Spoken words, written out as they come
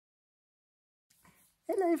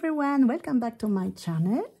Hello everyone, welcome back to my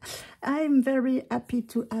channel. I'm very happy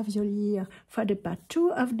to have you here for the part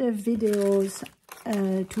 2 of the videos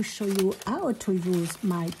to show you how to use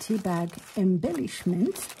my tea bag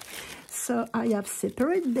embellishments. So I have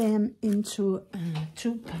separated them into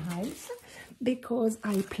 2 piles because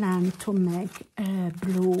I plan to make a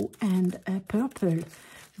blue and a purple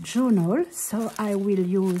journal. So I will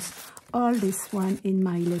use all this one in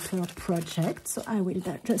my little project. So I will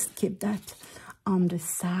just keep that on the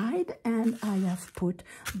side, and I have put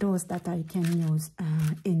those that I can use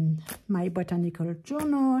in my botanical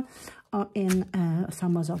journal or in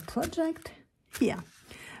some other project here.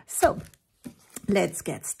 So let's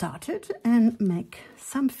get started and make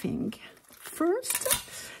something first.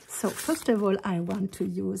 So first of all, I want to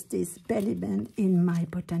use this belly band in my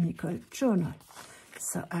botanical journal.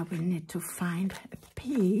 So I will need to find a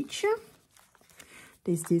page.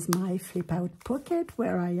 This is my flip out pocket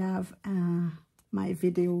where I have my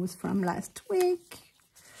videos from last week.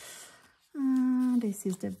 This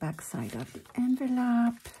is the back side of the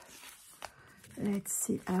envelope. Let's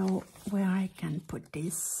see where I can put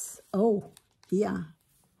this. Oh, yeah.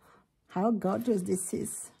 How gorgeous this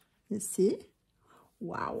is. You see?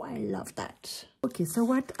 Wow, I love that. Okay, so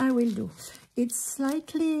what I will do, it's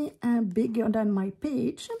slightly bigger than my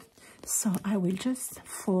page. So I will just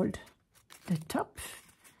fold the top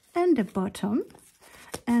and the bottom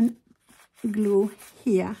and glue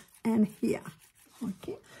here and here.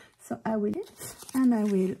 Okay, so I will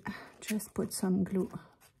just put some glue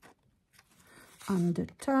on the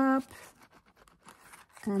top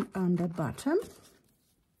and on the bottom,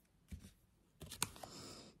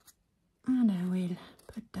 and I will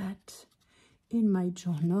put that in my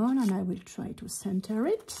journal, and I will try to center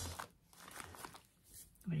it.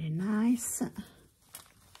 Very nice.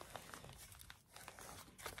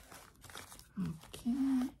 Okay,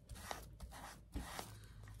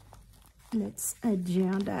 let's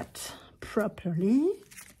adhere that properly.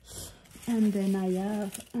 And then I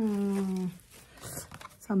have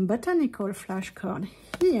some botanical flashcard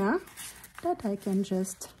here that I can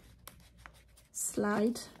just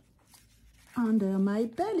slide under my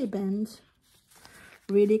belly band.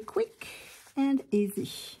 Really quick and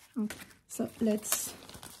easy. Okay, so let's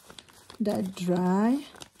that dry.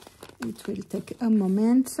 It will take a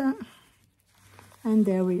moment. And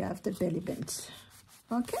there we have the belly band.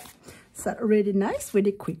 Okay, so really nice,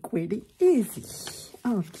 really quick, really easy.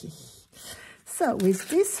 Okay, so with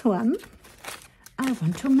this one, I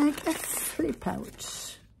want to make a flip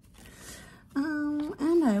out.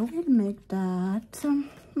 And I will make that.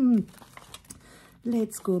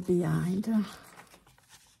 Let's go behind.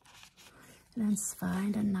 Let's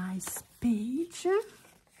find a nice page.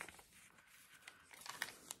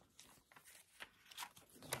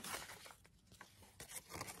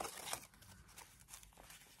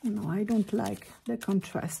 No, I don't like the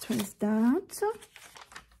contrast with that.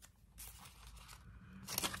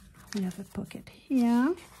 We have a pocket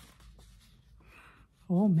here.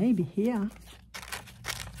 Oh, maybe here.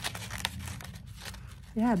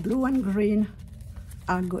 Yeah, blue and green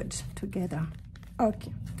are good together.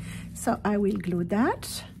 Okay, so I will glue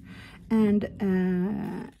that. And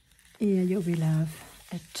here you will have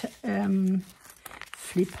a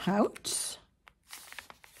flip out.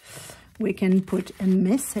 We can put a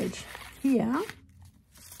message here,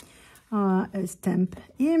 or a stamp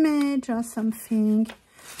image or something,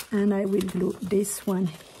 and I will glue this one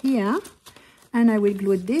here, and I will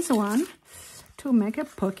glue this one to make a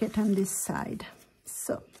pocket on this side.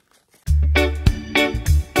 So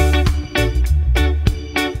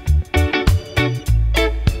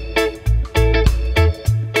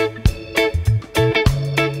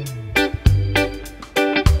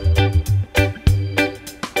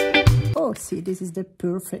see, this is the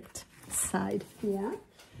perfect side here.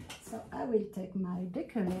 So I will take my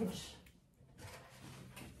decollage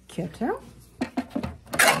cutter.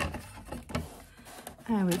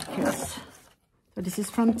 I will cut. So this is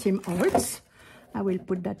from Team Arts. I will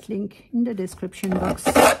put that link in the description box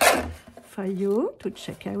for you to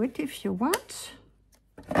check out if you want.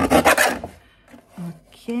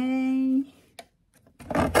 Okay.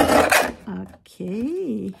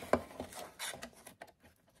 Okay.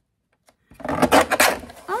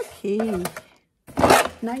 Okay,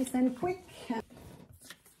 nice and quick.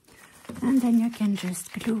 And then you can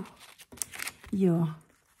just glue your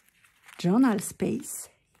journal space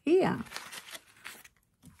here.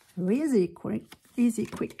 Easy, quick, easy,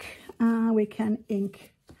 quick. We can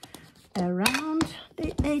ink around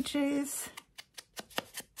the edges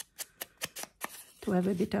to have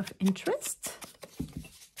a bit of interest.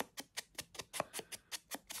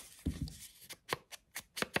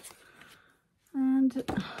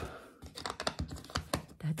 And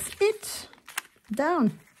that's it.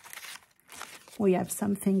 Done. We have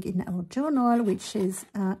something in our journal which is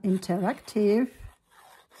interactive,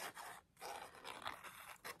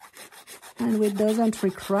 and it doesn't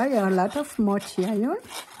require a lot of material.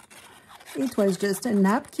 It was just a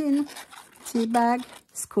napkin, tea bag,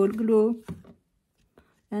 school glue,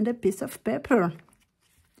 and a piece of paper.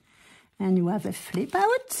 And you have a flip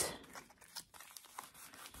out,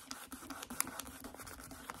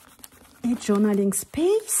 a journaling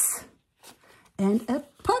space, and a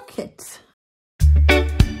pocket.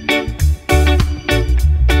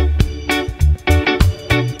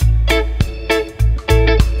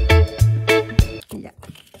 Yeah,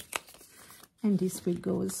 and this will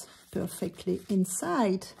goes perfectly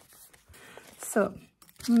inside. So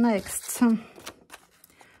next,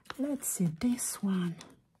 let's see this one.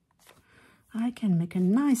 I can make a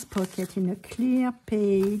nice pocket in a clear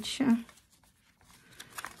page.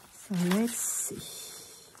 So let's see.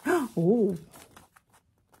 Oh,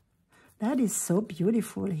 that is so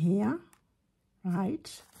beautiful here,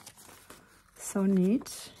 right? So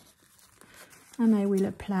neat. And I will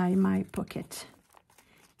apply my pocket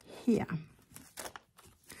here.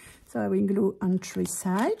 So I will glue on 3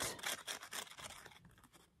 sides.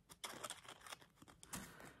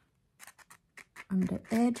 On the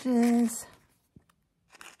edges.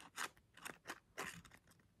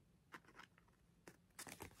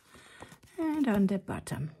 And on the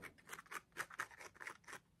bottom.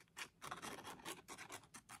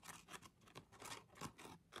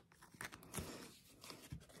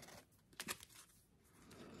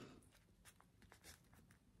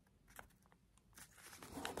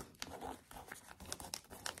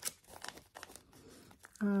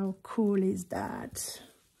 How cool is that?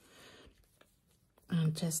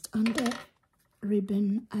 And just on the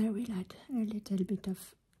ribbon, I will add a little bit of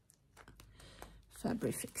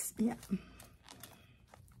fabric fix. Yeah.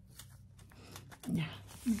 Yeah,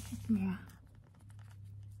 make it more.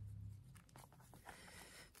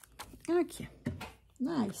 Okay,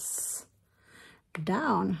 nice.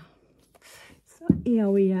 Down. So here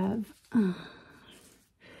we have a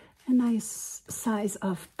nice size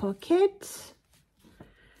of pocket.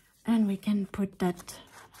 And we can put that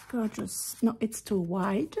gorgeous, no, it's too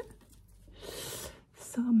wide.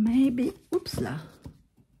 So maybe, oopsla.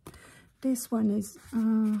 This one is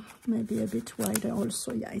maybe a bit wider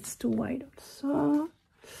also. Yeah, it's too wide also.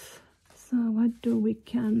 So what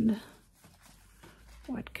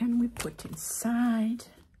can we put inside?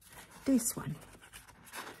 This one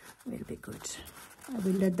will be good. I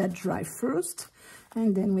will let that dry first,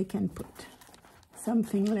 and then we can put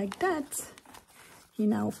something like that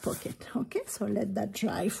in our pocket. Okay, so let that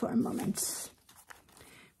dry for a moment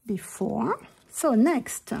before. So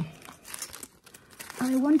next,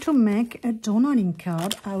 I want to make a journaling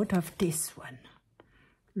card out of this one.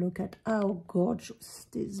 Look at how gorgeous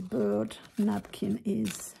this bird napkin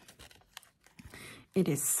is. It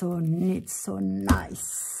is so neat, so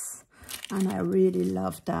nice. And I really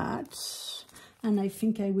love that. And I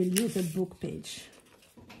think I will use a book page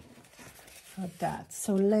for that.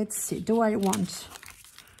 So let's see, do I want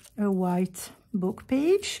a white book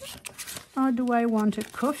page or do I want a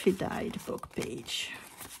coffee dyed book page?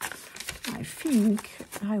 I think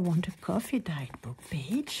I want a coffee dyed book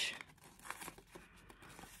page.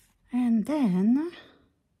 And then,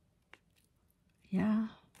 yeah,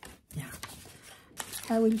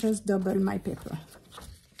 I will just double my paper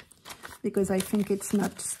because I think it's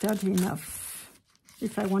not sturdy enough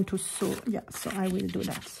if I want to sew. Yeah, so I will do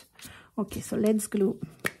that. Okay, so let's glue.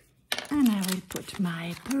 And I will put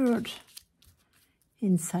my bird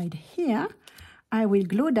inside here. I will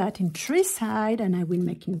glue that in 3 sides and I will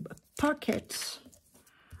make a pocket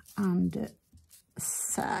on the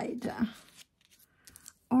side.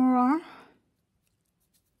 Or,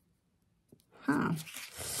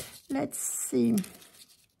 let's see.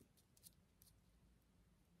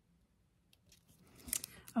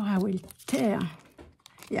 Oh, I will tear.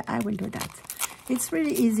 Yeah, I will do that. It's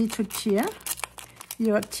really easy to tear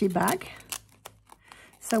your tea bag.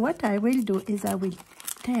 So what I will do is I will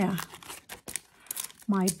tear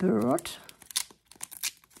my bird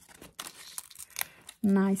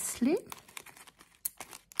nicely.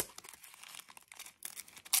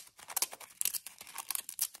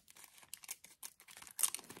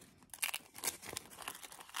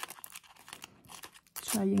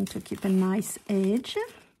 Trying to keep a nice edge.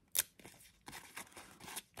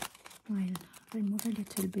 I'll remove a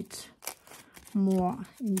little bit more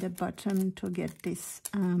in the bottom to get this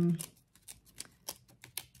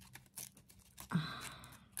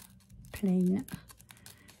plain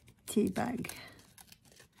tea bag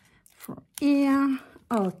here.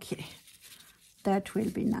 Okay, that will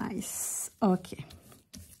be nice. Okay,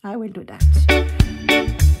 I will do that.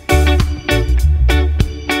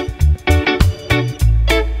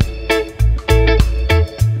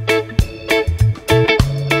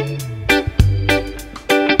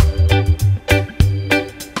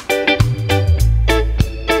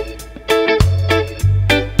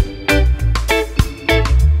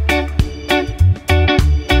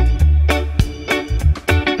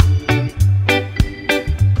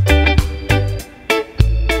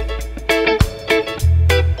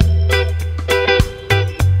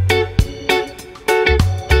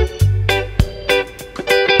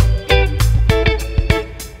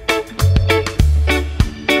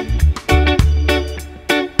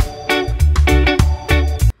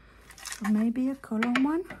 Maybe a color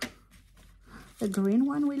one. The green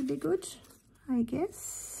one will be good, I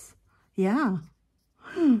guess. Yeah.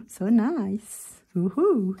 So nice.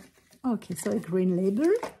 Woohoo. Okay, so a green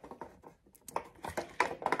label.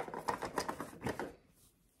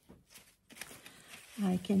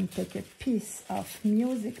 I can take a piece of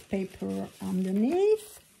music paper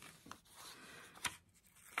underneath.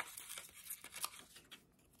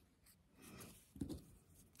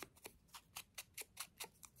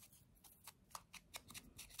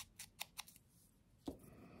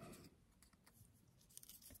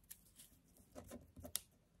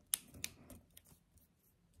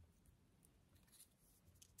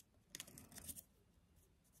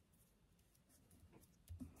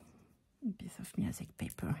 Piece of music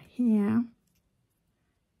paper here.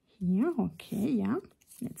 Here, okay, yeah.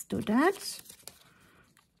 Let's do that.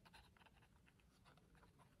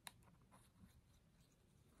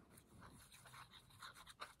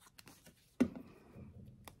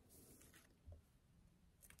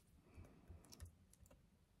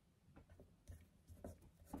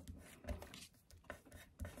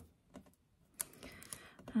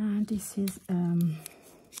 This is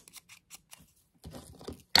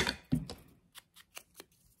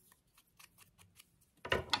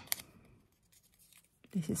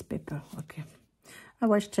this is paper. Okay, I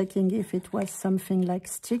was checking if it was something like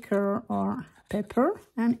sticker or paper,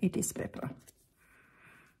 and it is paper.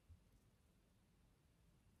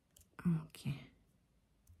 Okay,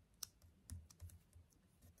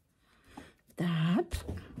 that.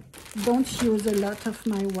 Don't use a lot of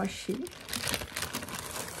my washi,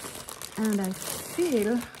 and I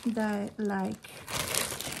feel that like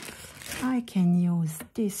I can use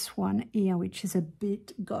this one here, which is a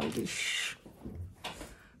bit goldish.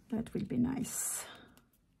 That will be nice.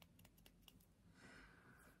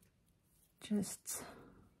 Just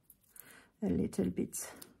a little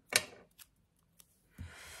bit.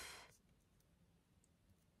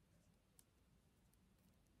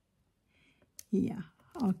 Yeah,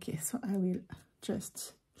 okay, so I will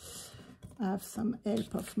just have some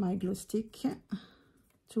help of my glue stick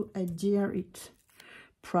to adhere it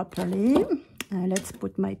properly. Let's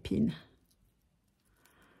put my pin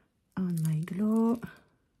on my glue.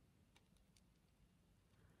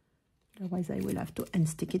 Otherwise I will have to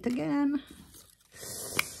unstick it again.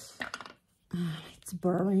 It's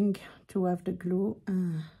boring to have the glue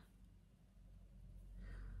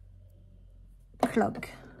clog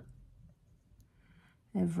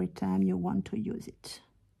every time you want to use it.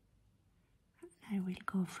 I will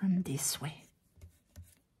go from this way.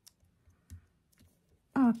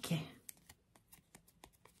 Okay.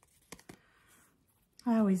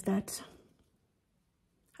 How is that?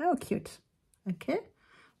 How cute. Okay,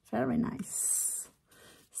 very nice.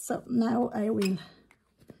 So now I will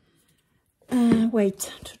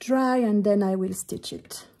wait to dry, and then I will stitch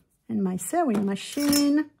it in my sewing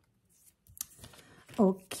machine.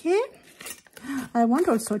 Okay. I want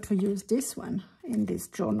also to use this one in this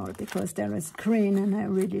journal because there is green and I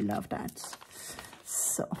really love that.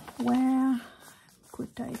 So where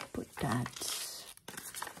could I put that?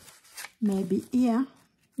 Maybe here.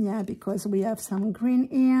 Yeah, because we have some green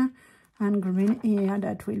here and green here.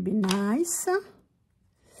 That will be nice.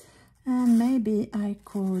 And maybe I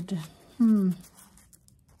could,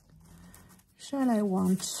 shall I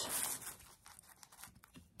want...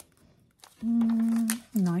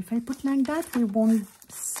 no, if I put like that, we won't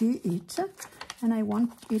see it, and I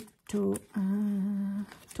want it to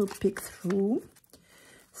peek through.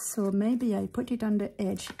 So maybe I put it on the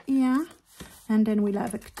edge here, and then we'll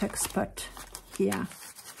have a tuck spot here.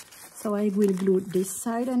 So I will glue this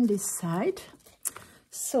side and this side.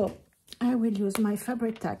 So I will use my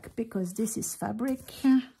fabric tack because this is fabric.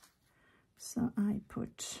 So I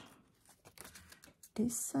put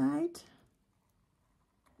this side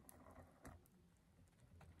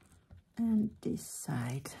and this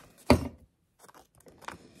side,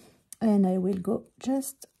 And I will go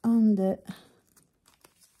just on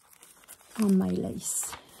my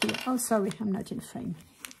lace here. Oh, sorry, I'm not in frame.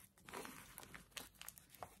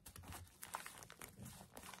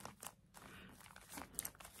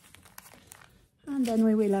 And then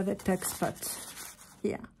we will have a tuck spot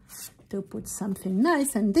here to put something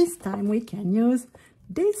nice. And this time we can use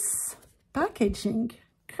this packaging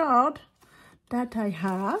card that I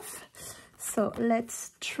have. So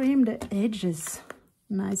let's trim the edges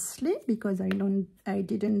nicely, because I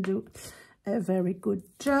didn't do a very good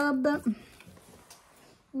job.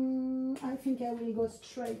 I think I will go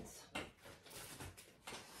straight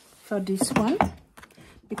for this one,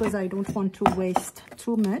 because I don't want to waste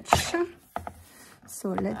too much. So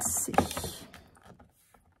let's see.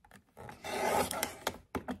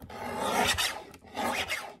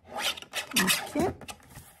 Okay.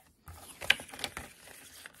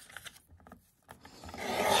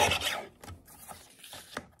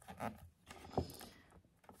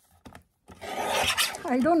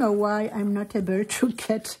 I don't know why I'm not able to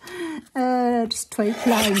get a straight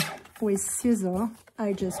line with scissors.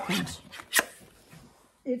 I just can't.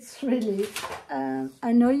 It's really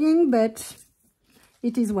annoying, but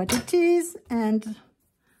it is what it is, and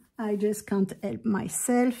I just can't help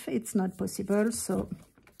myself. It's not possible, so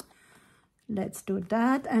let's do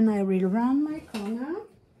that. And I will round my corner.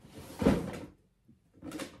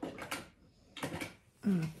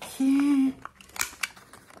 Okay.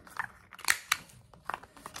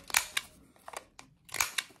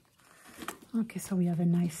 Okay, so we have a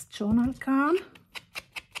nice journal card.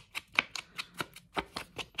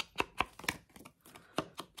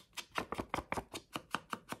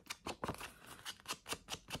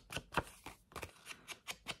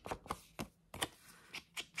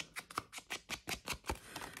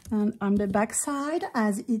 And on the back side,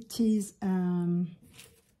 as it is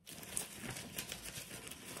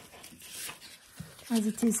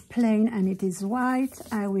plain and it is white,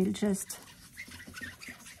 I will just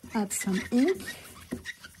add some ink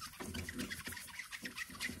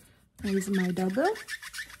with my double.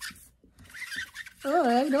 Oh,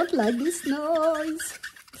 I don't like this noise.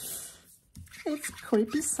 It's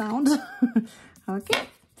creepy sound. Okay,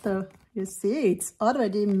 so you see, it's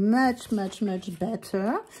already much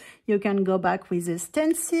better. You can go back with a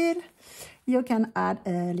stencil. You can add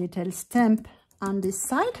a little stamp on this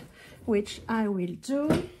side, which I will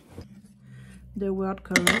do. The word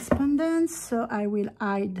correspondence, so I will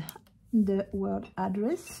hide the word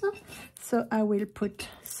address. So I will put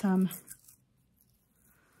some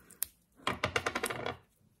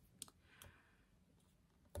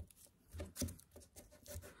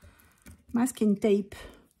masking tape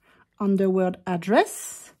on the word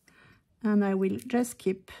address, and I will just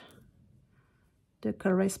keep the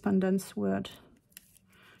correspondence word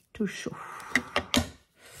to show.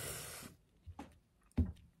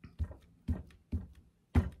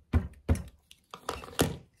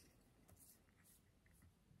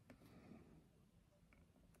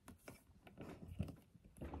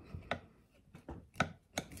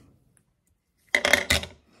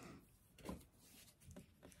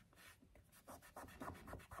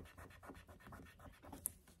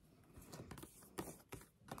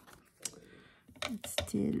 It's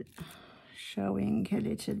still showing a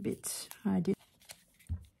little bit.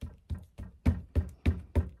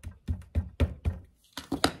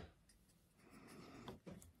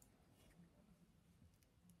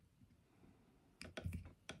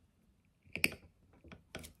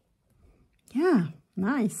 Yeah,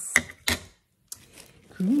 nice.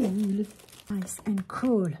 Cool. Nice and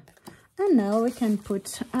cool. And now we can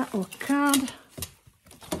put our card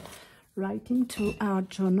right into our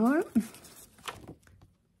journal.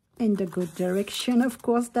 In the good direction, of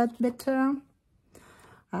course, that's better.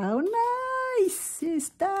 How nice is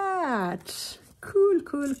that? Cool,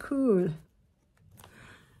 cool, cool.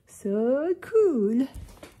 So cool.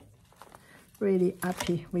 Really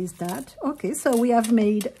happy with that. Okay, so we have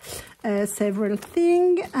made several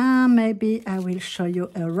things. Maybe I will show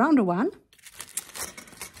you a round one.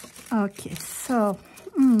 Okay, so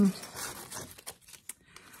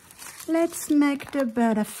let's make the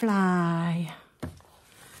butterfly,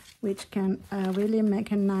 which can really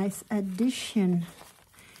make a nice addition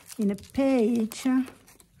in a page,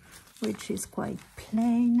 which is quite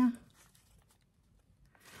plain.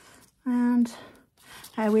 And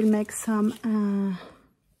I will make some,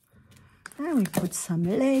 I will put some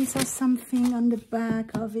lace or something on the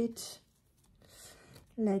back of it.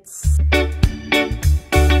 Let's...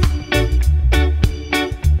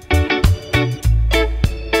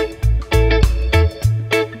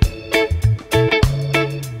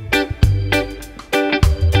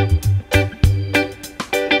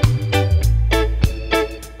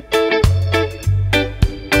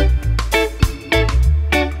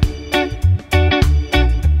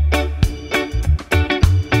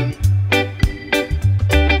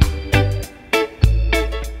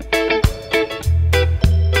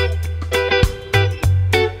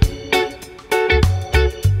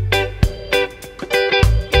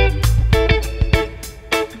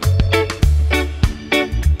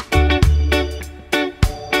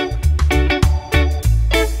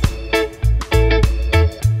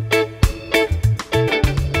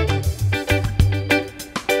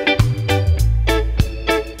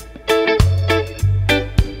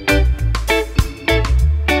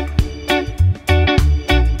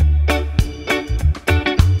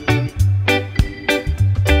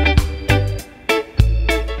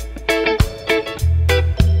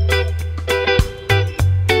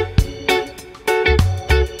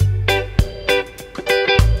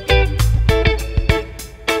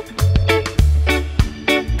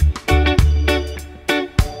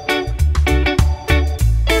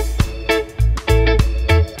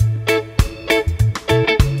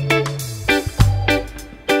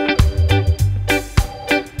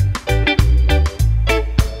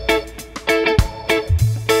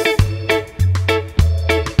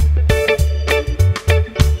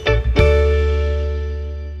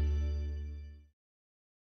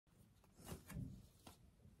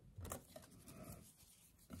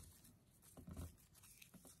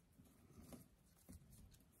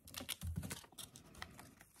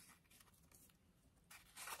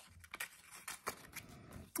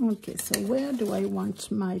 Okay, so where do I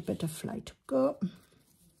want my butterfly to go?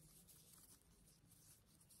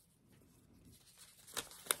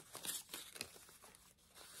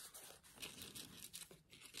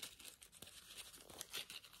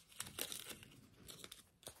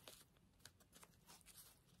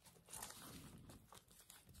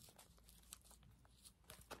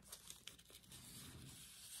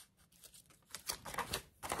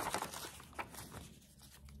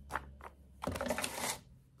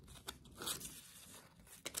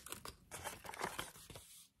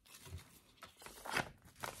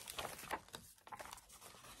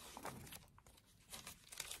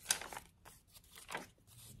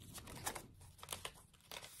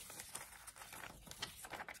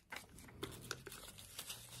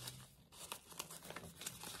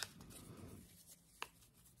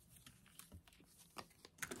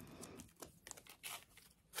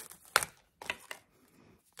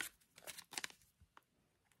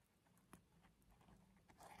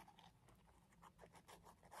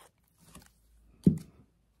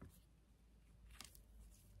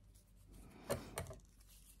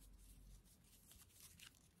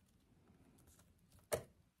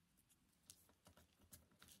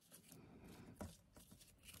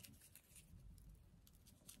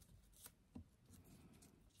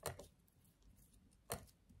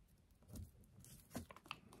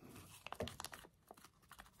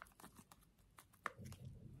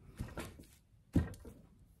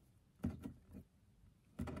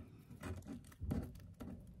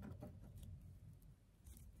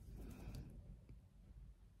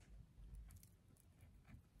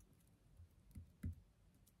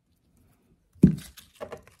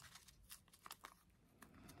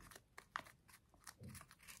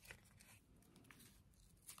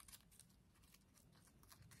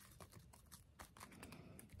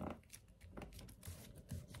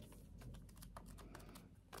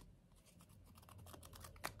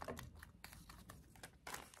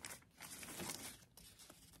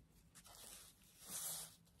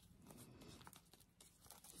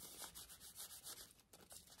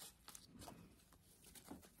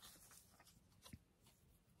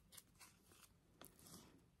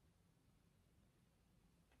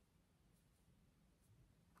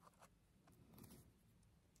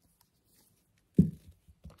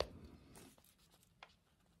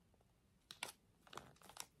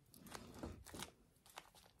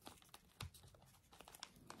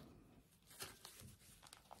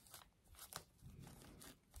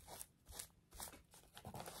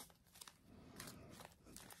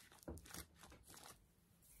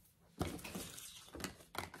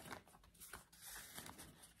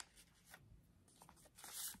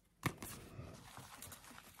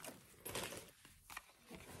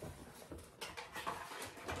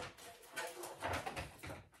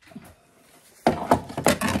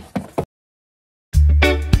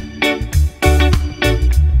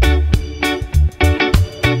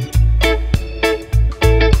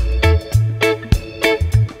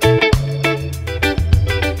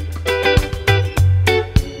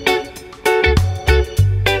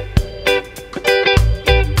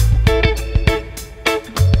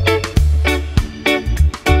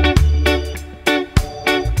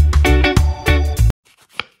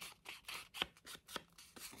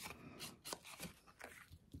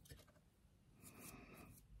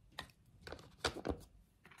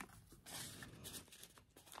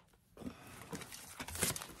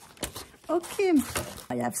 Okay,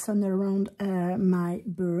 I have sewn around my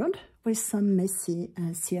bird with some messy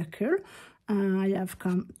circle. I have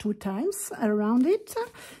come 2 times around it,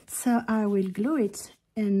 so I will glue it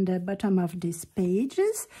in the bottom of these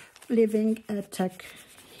pages, leaving a tuck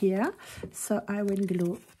here. So I will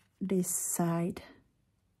glue this side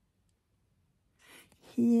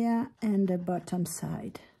here and the bottom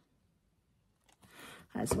side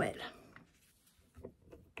as well.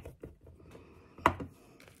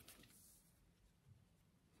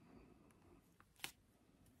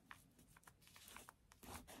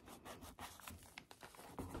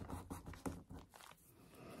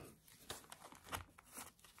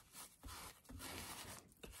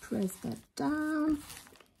 Press that down.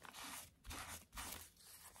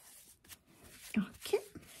 Okay.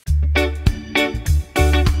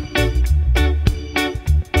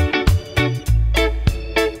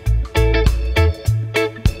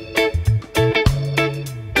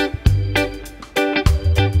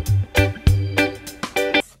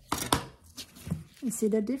 You see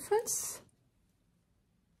the difference?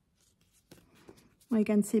 We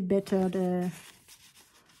can see better the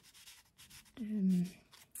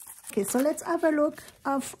okay, so let's have a look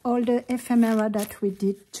of all the ephemera that we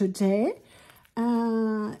did today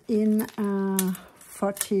in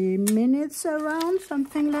 40 minutes around,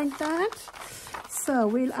 something like that. So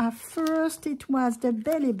we'll have first, it was the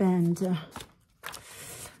belly band.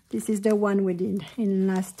 This is the one we did in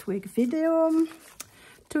last week's video.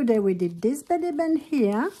 Today we did this belly band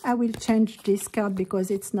here. I will change this card because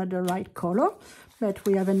it's not the right color, but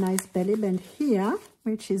we have a nice belly band here,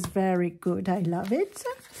 which is very good. I love it.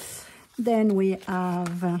 Then we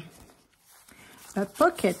have a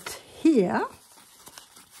pocket here.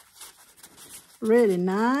 Really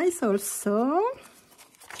nice also.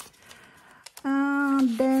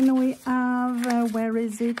 Then we have, where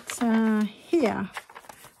is it? Here.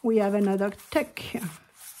 We have another tuck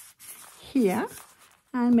here.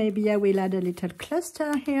 And maybe I will add a little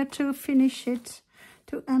cluster here to finish it,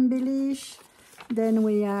 to embellish. Then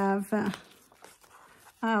we have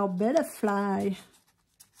our butterfly,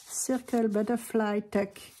 circle butterfly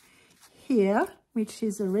tuck here, which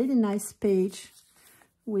is a really nice page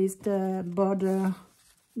with the border,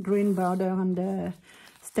 green border on the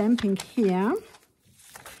stamping here.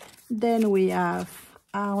 Then we have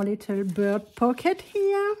our little bird pocket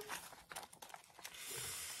here.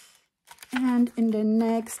 And in the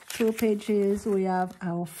next 2 pages, we have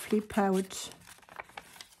our flip out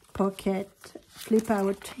pocket, flip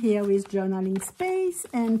out here with journaling space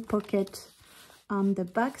and pocket on the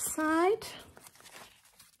back side.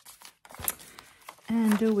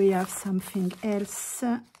 And do we have something else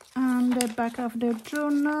on the back of the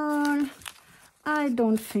journal? I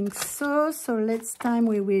don't think so. So next time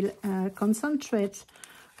we will concentrate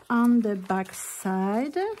on the back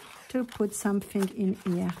side to put something in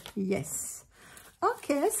here. Yes.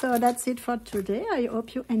 Okay, so that's it for today. I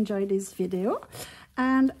hope you enjoyed this video.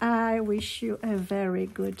 And I wish you a very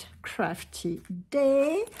good crafty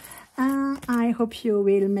day. I hope you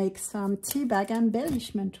will make some tea bag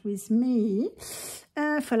embellishment with me,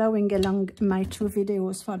 following along my 2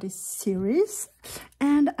 videos for this series.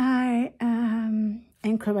 And I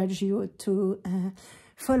encourage you to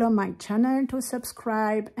follow my channel, to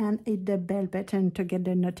subscribe and hit the bell button to get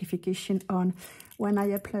the notification on when I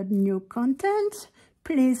upload new content.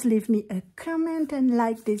 Please leave me a comment and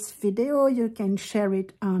like this video. You can share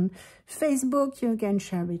it on Facebook. You can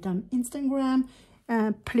share it on Instagram.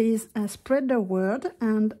 Please spread the word,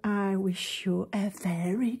 and I wish you a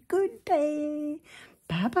very good day.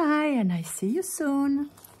 Bye-bye, and I see you soon.